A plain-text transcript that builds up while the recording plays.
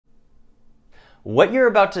What you're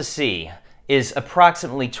about to see is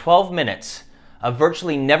approximately 12 minutes of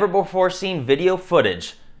virtually never before seen video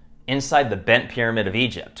footage inside the Bent Pyramid of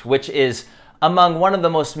Egypt, which is among one of the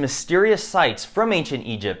most mysterious sites from ancient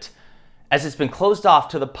Egypt, as it's been closed off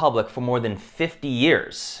to the public for more than 50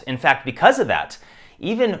 years. In fact, because of that,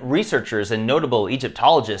 even researchers and notable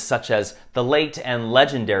Egyptologists such as the late and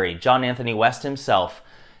legendary John Anthony West himself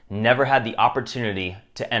never had the opportunity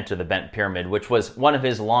to enter the Bent Pyramid, which was one of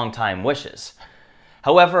his longtime wishes.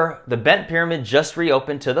 However, the Bent Pyramid just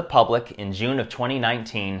reopened to the public in June of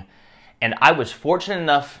 2019, and I was fortunate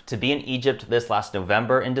enough to be in Egypt this last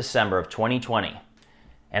November and December of 2020.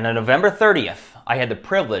 And on November 30th, I had the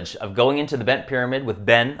privilege of going into the Bent Pyramid with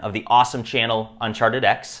Ben of the awesome channel Uncharted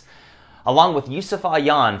X, along with Yusuf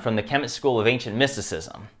Ayyan from the Kemet School of Ancient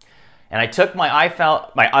Mysticism. And I took my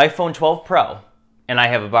iPhone 12 Pro, and I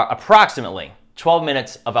have about approximately 12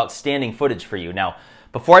 minutes of outstanding footage for you. Now,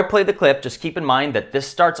 before I play the clip, just keep in mind that this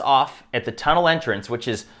starts off at the tunnel entrance, which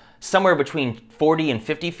is somewhere between 40 and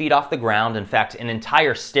 50 feet off the ground. In fact, an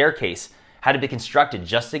entire staircase had to be constructed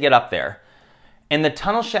just to get up there. And the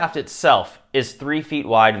tunnel shaft itself is 3 feet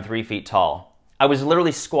wide and 3 feet tall. I was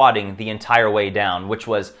literally squatting the entire way down, which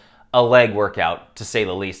was a leg workout, to say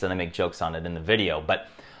the least, and I make jokes on it in the video. But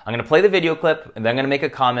I'm going to play the video clip, and then I'm going to make a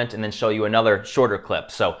comment, and then show you another shorter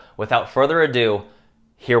clip. So without further ado,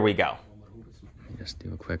 here we go. Just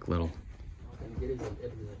do a quick little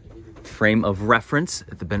frame of reference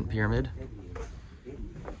at the Bent Pyramid.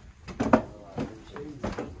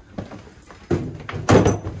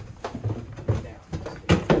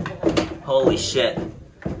 Holy shit.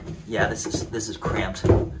 Yeah, this is cramped.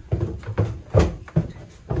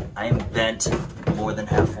 I am bent more than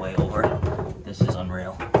halfway over. This is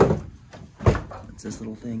unreal. What's this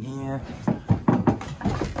little thing here?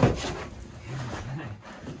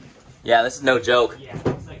 Yeah, this is no joke. Yeah,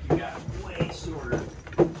 it's like you got way shorter.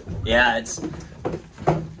 Yeah, it's...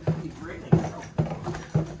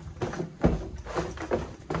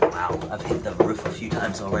 Wow, I've hit the roof a few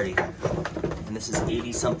times already. And this is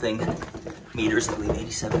 80-something meters, I believe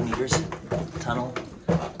 87 meters tunnel.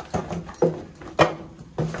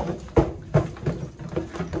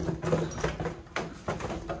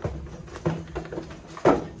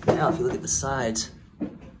 Now, if you look at the sides,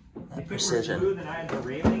 that precision. If it were smooth and I had the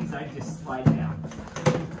railings, I'd just slide down.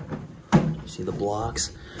 You see the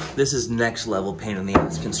blocks? This is next level pain in the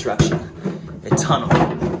ass construction. A tunnel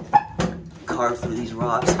carved through these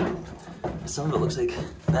rocks. Some of it looks like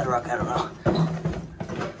bedrock, I don't know.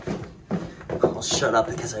 I'll shut up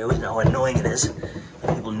because I always know how annoying it is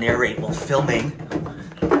when people narrate while filming.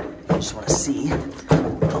 I just want to see.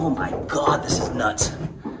 Oh my god, this is nuts.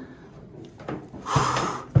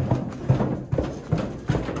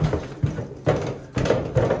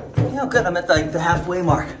 Oh good, I'm at the halfway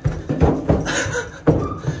mark.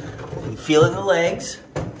 You feel it in the legs.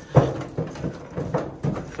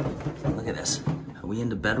 Look at this. Are we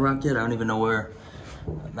into bedrock yet? I don't even know where.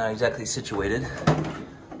 I'm not exactly situated. I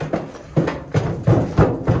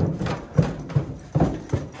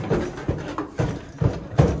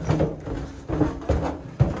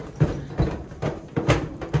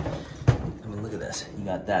mean, look at this. You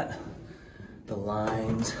got that. The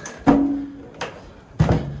lines.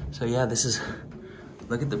 So yeah, this is,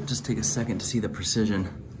 look at the, just take a second to see the precision.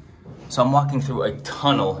 So I'm walking through a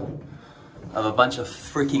tunnel of a bunch of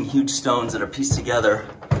freaking huge stones that are pieced together.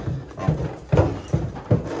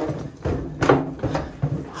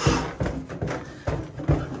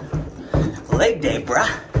 Leg day, bruh.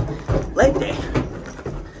 Leg day.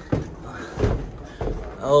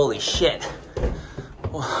 Holy shit.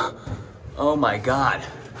 Oh my god.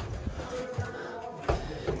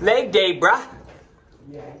 Leg day, bruh.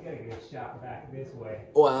 Yeah, you gotta get a shot back this way.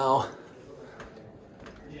 Wow.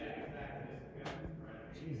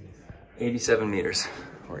 Jesus. 87 meters,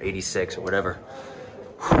 or 86, or whatever.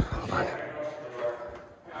 Hold on.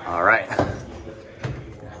 All right.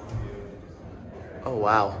 Oh,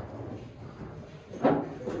 wow.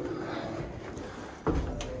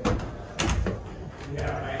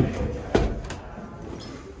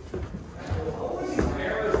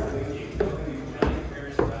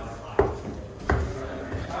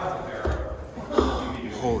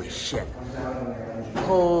 Holy shit.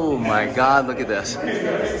 Oh my god, look at this.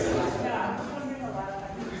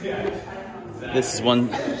 This is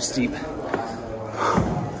one steep.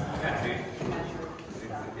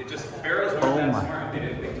 Oh my.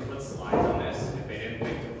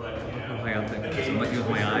 I'm looking with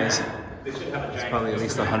my eyes. It's probably at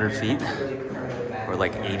least 100 feet. Or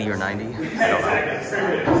like 80 or 90. I don't know.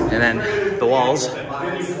 And then the walls. Look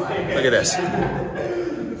at this.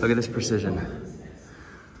 Look at this precision.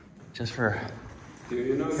 Just for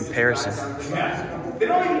comparison.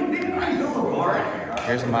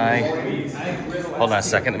 Here's my, hold on a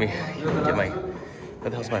second, let me get my, where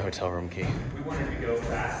the hell's my hotel room key?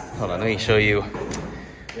 Hold on, let me show you.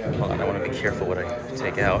 Hold on, I want to be careful what I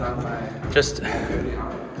take out. Just,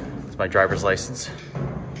 it's my driver's license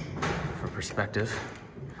for perspective.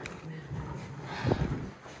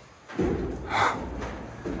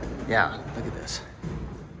 Yeah, look at this.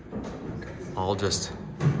 All just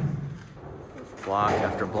block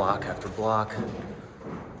after block after block.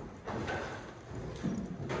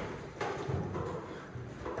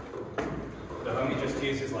 The homie just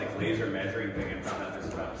used his like laser measuring thing and found out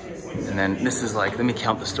there's about 2.6. And then this is like, let me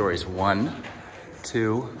count the stories. 1,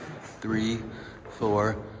 2, 3,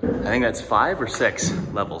 4. I think that's 5 or 6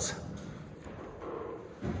 levels.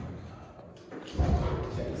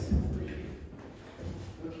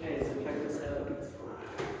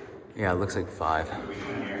 Yeah, it looks like 5.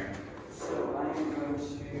 So I'm going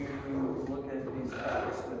to look at these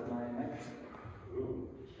apps with my microscope.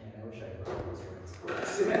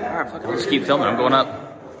 Alright, fuck it, let's keep filming. I'm going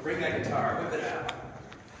up. Bring that guitar, whip it out.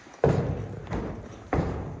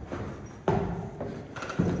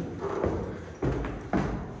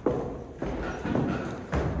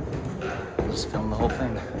 Just film the whole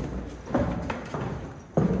thing.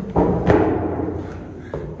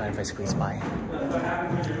 Mind if I squeeze by?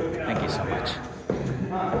 Thank you so much.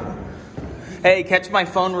 Hey, catch my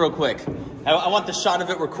phone real quick. I want the shot of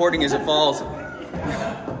it recording as it falls.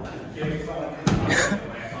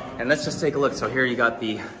 And let's just take a look. So here you got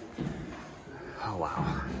the, oh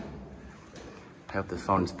wow. I hope the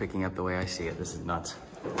phone is picking up the way I see it. This is nuts.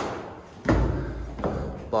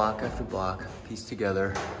 Block after block, pieced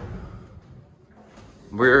together.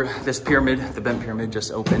 This pyramid, the Bent Pyramid,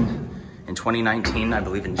 just opened in 2019, I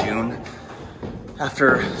believe in June,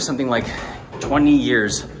 after something like 20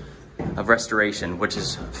 years of restoration, which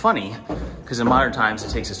is funny, because in modern times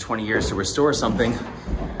it takes us 20 years to restore something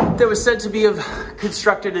that was said to be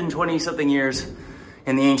constructed in 20-something years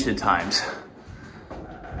in the ancient times.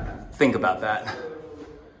 Think about that.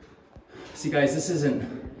 See guys, this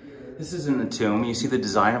isn't a tomb. You see the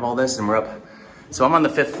design of all this, and we're up. So I'm on the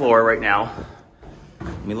 5th floor right now.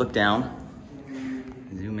 Let me look down,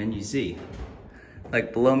 zoom in, you see.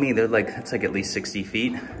 Like below me, they're like, it's like at least 60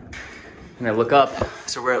 feet. And I look up,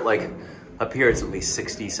 so we're at like, up here it's at least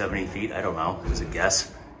 60, 70 feet. I don't know, it was a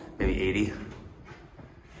guess, maybe 80.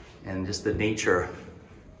 And just the nature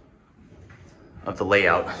of the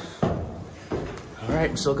layout. All right,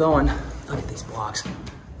 I'm still going. Look at these blocks.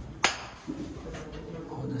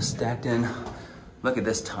 All just stacked in. Look at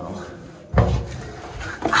this tunnel.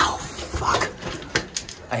 Ow, fuck.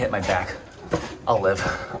 I hit my back. I'll live.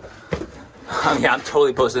 Yeah, I'm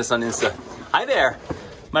totally posting this on Insta. Hi there.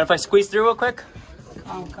 Mind if I squeeze through real quick?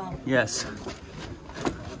 Come. Yes.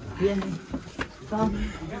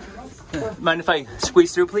 Mind if I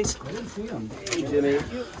squeeze through, please? I didn't see him. Hey, Jimmy.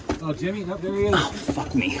 Oh, Jimmy, oh, there he is. Oh,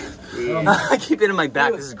 fuck me. I keep hitting my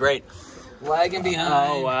back. This is great. Lagging behind.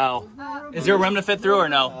 Oh, wow. Is there room to fit through or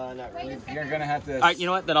no? Not really. You're gonna have to. All right, you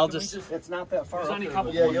know what? Then I'll just... It's not that far. There's only a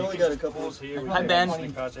couple. Yeah, you only got a couple. Hi, Ben. Hey,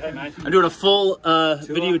 man. I'm doing a full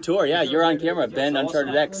video tour. Yeah, you're on camera. Ben,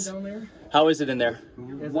 Uncharted X. How is it in there?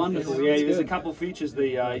 Wonderful. Yeah, there's a couple features.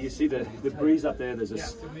 You see the breeze up there. There's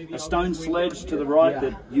a stone sledge to the right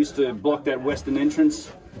that used to block that western entrance.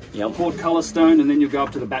 Yep. Called Color Stone, and then you go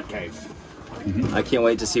up to the Bat Cave. I can't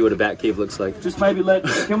wait to see what a bat cave looks like. Just maybe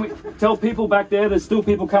can we tell people back there? There's still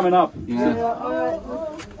people coming up. I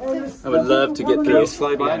would love to get through.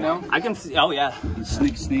 Slide by now. I can see. Oh yeah.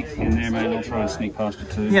 Sneak in there, man. I'll try and sneak past you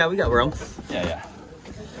too. Yeah, we got room. Yeah.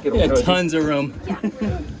 We got tons of room.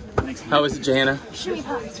 How is it, Johanna? Shimmy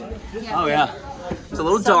past. Oh yeah. It's a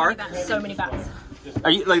little dark. So many bats.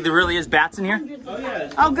 Are you like there really is bats in here? Oh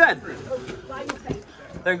yeah. Oh good.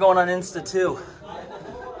 They're going on Insta too.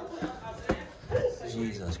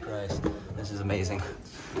 Jesus Christ. This is amazing.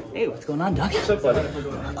 Hey, what's going on, Doug?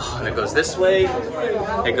 Oh, and it goes this way.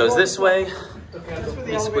 It goes this way.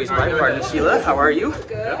 You squeeze by. Pardon, Sheila. How are you?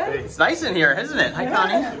 Good. It's nice in here, isn't it? Hi,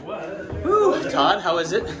 Connie. Woo. Todd, how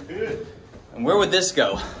is it? And where would this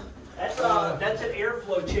go? That's an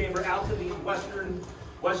airflow chamber out to the western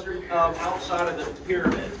outside of the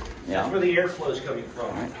pyramid. Yeah. That's where the airflow is coming from.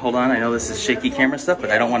 All right, hold on. I know this is shaky camera stuff,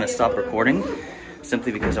 but I don't want to stop recording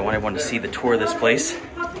simply because I want everyone to see the tour of this place.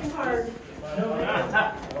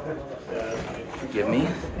 Forgive me.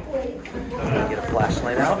 Get a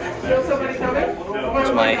flashlight out.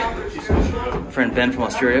 There's my friend Ben from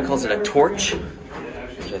Australia, calls it a torch,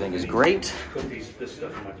 which I think is great.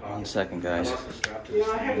 1 second, guys.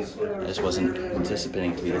 I just wasn't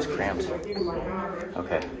anticipating to be this cramped.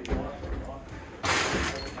 Okay.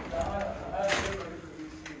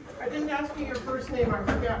 didn't ask you your first name, I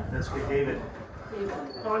forgot. That's good, David. David.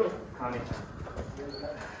 Connie. Connie.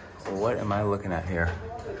 So what am I looking at here?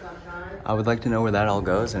 I would like to know where that all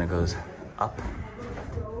goes, and it goes up.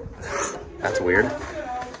 That's weird.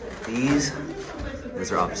 These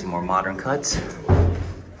are obviously more modern cuts.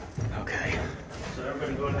 Okay. So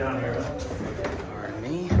everybody going down here. Pardon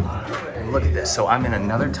me. And look at this. So I'm in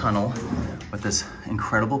another tunnel with this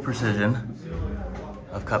incredible precision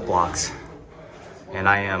of cut blocks. And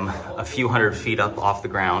I am a few hundred feet up off the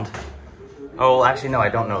ground. Oh, actually, no, I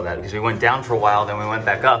don't know that because we went down for a while, then we went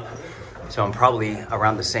back up. So I'm probably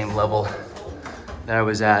around the same level that I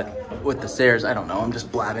was at with the stairs. I don't know, I'm just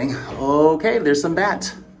blabbing. Okay, there's some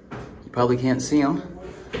bats. You probably can't see them,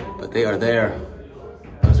 but they are there.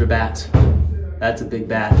 Those are bats. That's a big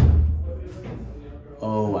bat.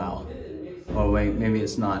 Oh, wow. Oh, wait, maybe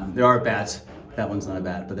it's not. There are bats. That one's not a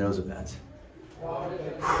bat, but those are bats.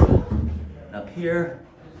 Up here.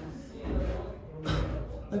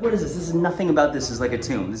 Like, what is this? This is nothing about this is like a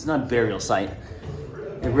tomb. This is not a burial site.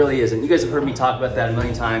 It really isn't. You guys have heard me talk about that a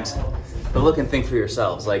million times, but look and think for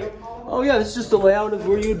yourselves. Like, oh yeah, this is just a layout of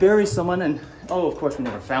where you would bury someone, and oh, of course we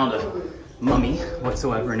never found a mummy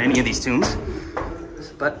whatsoever in any of these tombs.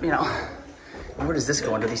 But, you know, where does this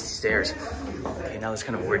go under these stairs? Okay, now there's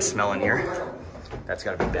kind of a weird smell in here. That's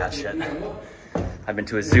gotta be bad shit. I've been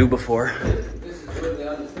to a zoo before.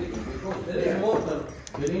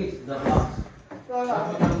 Beneath the house,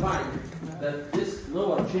 you can find that this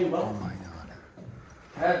lower chamber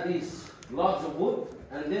had these logs of wood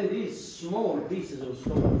and then these small pieces of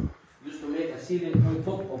stone used to make a ceiling on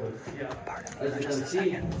top of it. As you can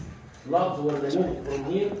see, logs were removed from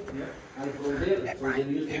here and from there, so there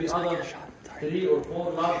used to be other 3 or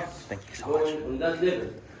 4 logs going on that level.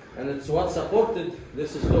 And it's what supported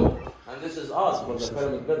this stone. And this is us for the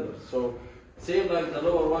pyramid builders. So same like the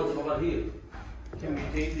lower ones over here. Can we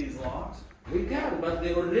date these logs? We can, but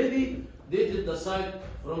they already dated the site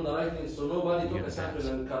from the writings, so nobody took a sample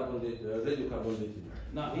and radiocarbon dated.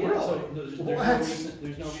 Not here, so there's no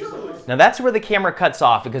reason. Now that's where the camera cuts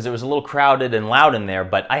off because it was a little crowded and loud in there,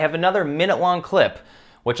 but I have another minute-long clip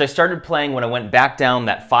which I started playing when I went back down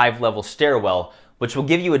that 5-level stairwell, which will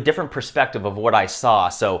give you a different perspective of what I saw.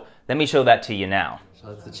 So let me show that to you now. So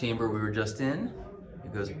that's the chamber we were just in.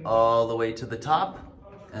 It goes all the way to the top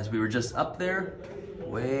as we were just up there,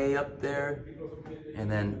 way up there.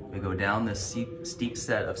 And then we go down this steep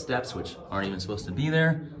set of steps, which aren't even supposed to be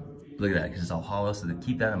there. Look at that, because it's all hollow, so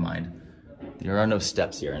keep that in mind. There are no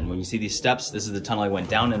steps here. And when you see these steps, this is the tunnel I went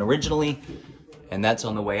down in originally, and that's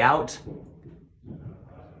on the way out.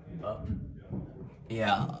 Up.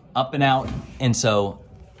 Yeah, up and out. And so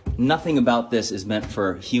nothing about this is meant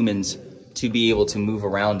for humans to be able to move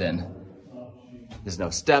around in. There's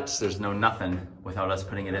no steps, there's no nothing without us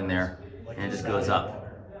putting it in there, and it just goes up.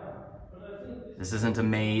 This isn't a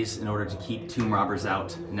maze in order to keep tomb robbers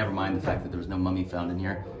out. Never mind the fact that there was no mummy found in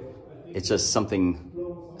here. It's just something,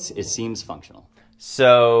 it seems functional.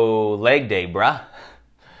 So, leg day, bruh.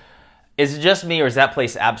 Is it just me, or is that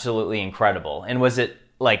place absolutely incredible? And was it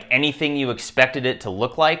like anything you expected it to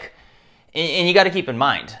look like? And you got to keep in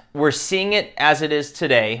mind, we're seeing it as it is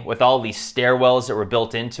today with all these stairwells that were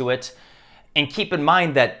built into it. And keep in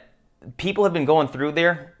mind that people have been going through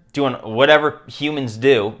there, doing whatever humans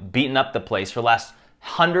do, beating up the place for the last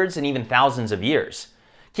hundreds and even thousands of years.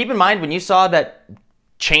 Keep in mind, when you saw that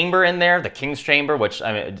chamber in there, the King's Chamber, which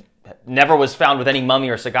I mean, never was found with any mummy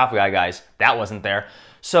or sarcophagi, guys, that wasn't there.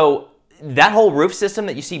 So that whole roof system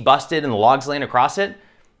that you see busted and the logs laying across it,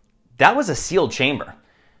 that was a sealed chamber.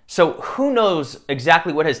 So who knows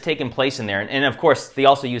exactly what has taken place in there. And of course, they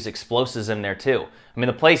also use explosives in there too. I mean,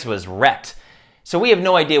 the place was wrecked. So we have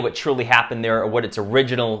no idea what truly happened there or what its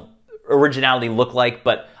originality looked like,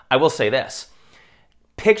 but I will say this.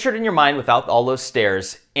 Picture it in your mind without all those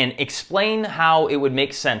stairs and explain how it would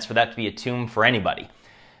make sense for that to be a tomb for anybody.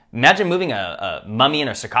 Imagine moving a mummy and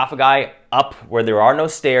a sarcophagi up where there are no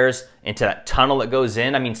stairs into that tunnel that goes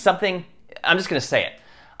in. I mean, something, I'm just going to say it.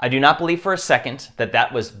 I do not believe for a second that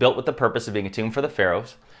that was built with the purpose of being a tomb for the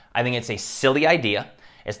pharaohs. I think it's a silly idea.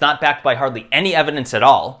 It's not backed by hardly any evidence at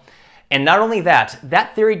all. And not only that,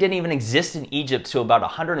 that theory didn't even exist in Egypt till about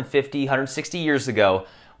 150, 160 years ago,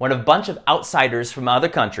 when a bunch of outsiders from other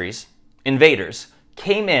countries, invaders,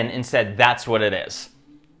 came in and said that's what it is.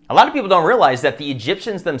 A lot of people don't realize that the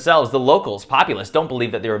Egyptians themselves, the locals, populace, don't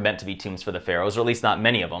believe that they were meant to be tombs for the pharaohs, or at least not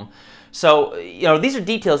many of them. So, you know, these are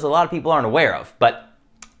details that a lot of people aren't aware of. But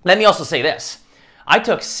let me also say this. I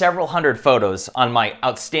took several hundred photos on my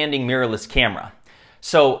outstanding mirrorless camera.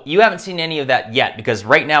 So you haven't seen any of that yet, because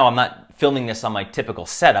right now I'm not filming this on my typical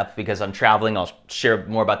setup because I'm traveling. I'll share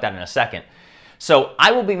more about that in a second. So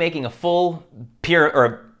I will be making a full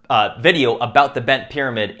video about the bent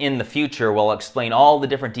pyramid in the future where I'll explain all the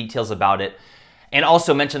different details about it and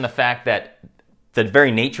also mention the fact that the very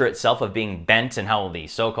nature itself of being bent and how the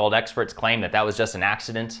so-called experts claim that that was just an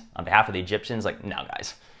accident on behalf of the Egyptians. Like, no,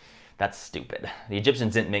 guys, that's stupid. The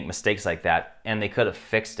Egyptians didn't make mistakes like that, and they could have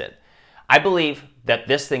fixed it. I believe that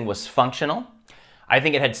this thing was functional. I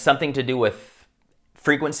think it had something to do with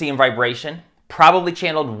frequency and vibration, probably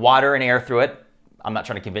channeled water and air through it. I'm not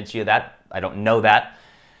trying to convince you of that. I don't know that.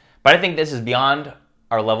 But I think this is beyond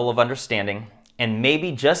our level of understanding. And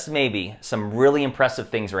maybe, just maybe, some really impressive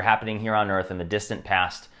things were happening here on Earth in the distant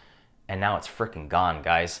past. And now it's freaking gone,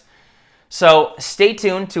 guys. So stay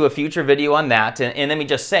tuned to a future video on that. And let me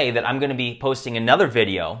just say that I'm going to be posting another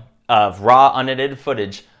video of raw, unedited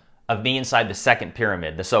footage of me inside the second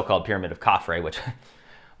pyramid, the so-called Pyramid of Khafre, which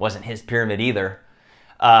wasn't his pyramid either.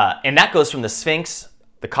 And that goes from the Sphinx,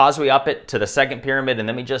 the causeway up it, to the second pyramid. And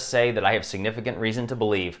let me just say that I have significant reason to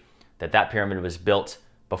believe that that pyramid was built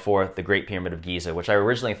before the Great Pyramid of Giza, which I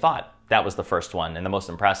originally thought that was the first one and the most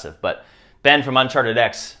impressive. But Ben from Uncharted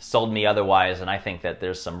X sold me otherwise, and I think that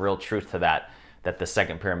there's some real truth to that the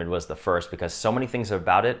second pyramid was the first, because so many things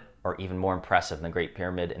about it are even more impressive than the Great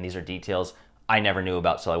Pyramid, and these are details I never knew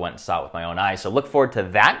about, so I went and saw it with my own eyes. So look forward to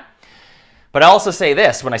that. But I also say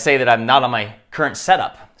this when I say that I'm not on my current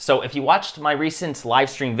setup. So if you watched my recent live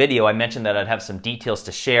stream video, I mentioned that I'd have some details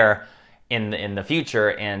to share in the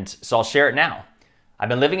future, and so I'll share it now. I've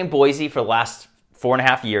been living in Boise for the last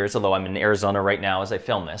 4.5 years, although I'm in Arizona right now as I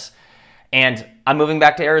film this. And I'm moving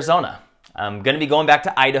back to Arizona. I'm going to be going back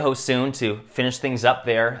to Idaho soon to finish things up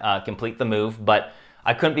there, complete the move. But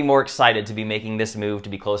I couldn't be more excited to be making this move, to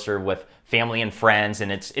be closer with family and friends.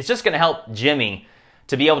 And it's just going to help Jimmy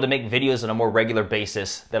to be able to make videos on a more regular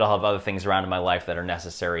basis that'll have other things around in my life that are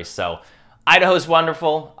necessary. So Idaho's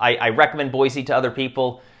wonderful. I recommend Boise to other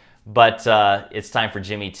people. But it's time for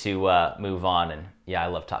Jimmy to move on. And yeah, I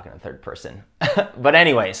love talking in third person. But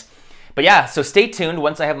anyways, yeah, so stay tuned.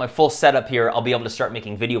 Once I have my full setup here, I'll be able to start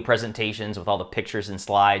making video presentations with all the pictures and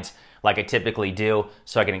slides like I typically do,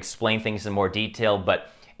 so I can explain things in more detail.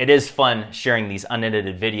 But it is fun sharing these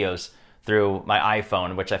unedited videos through my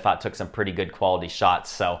iPhone, which I thought took some pretty good quality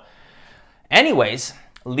shots. So anyways,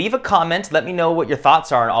 leave a comment. Let me know what your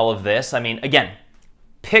thoughts are on all of this. I mean, again,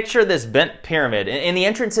 picture this bent pyramid, and the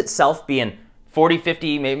entrance itself being 40,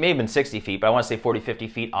 50, maybe even 60 feet, but I want to say 40, 50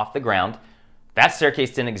 feet off the ground. That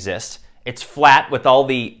staircase didn't exist. It's flat with all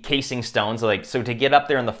the casing stones, so to get up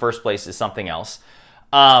there in the first place is something else.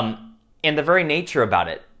 And the very nature about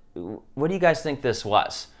it, what do you guys think this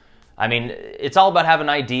was? I mean, it's all about having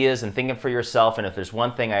ideas and thinking for yourself, and if there's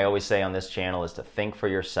one thing I always say on this channel is to think for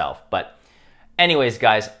yourself. But anyways,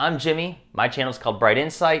 guys, I'm Jimmy. My channel is called Bright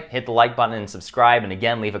Insight. Hit the like button and subscribe. And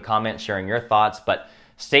again, leave a comment sharing your thoughts. But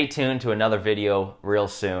stay tuned to another video real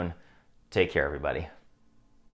soon. Take care, everybody.